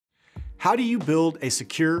How do you build a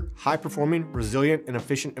secure, high-performing, resilient, and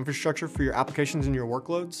efficient infrastructure for your applications and your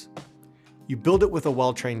workloads? You build it with a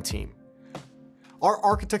well-trained team. Our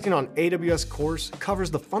Architecting on AWS course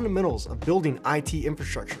covers the fundamentals of building IT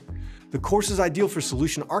infrastructure. The course is ideal for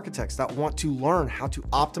solution architects that want to learn how to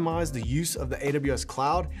optimize the use of the AWS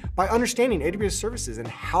cloud by understanding AWS services and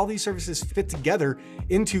how these services fit together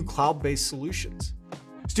into cloud-based solutions.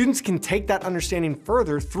 Students can take that understanding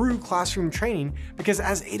further through classroom training because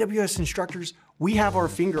as AWS instructors, we have our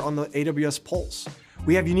finger on the AWS pulse.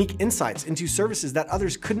 We have unique insights into services that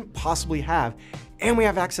others couldn't possibly have, and we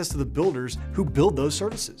have access to the builders who build those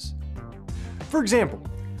services. For example,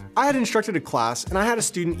 I had instructed a class and I had a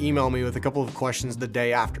student email me with a couple of questions the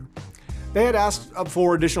day after. They had asked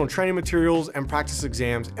for additional training materials and practice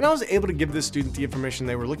exams, and I was able to give this student the information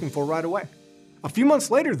they were looking for right away. A few months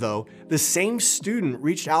later though, the same student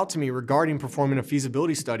reached out to me regarding performing a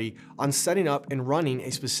feasibility study on setting up and running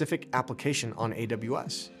a specific application on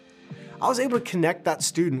AWS. I was able to connect that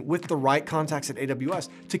student with the right contacts at AWS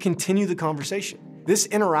to continue the conversation. This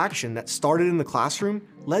interaction that started in the classroom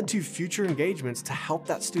led to future engagements to help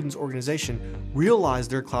that student's organization realize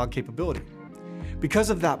their cloud capability.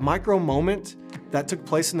 Because of that micro moment that took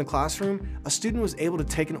place in the classroom, a student was able to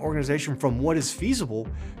take an organization from what is feasible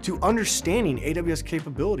to understanding AWS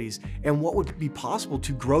capabilities and what would be possible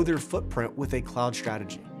to grow their footprint with a cloud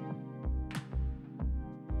strategy.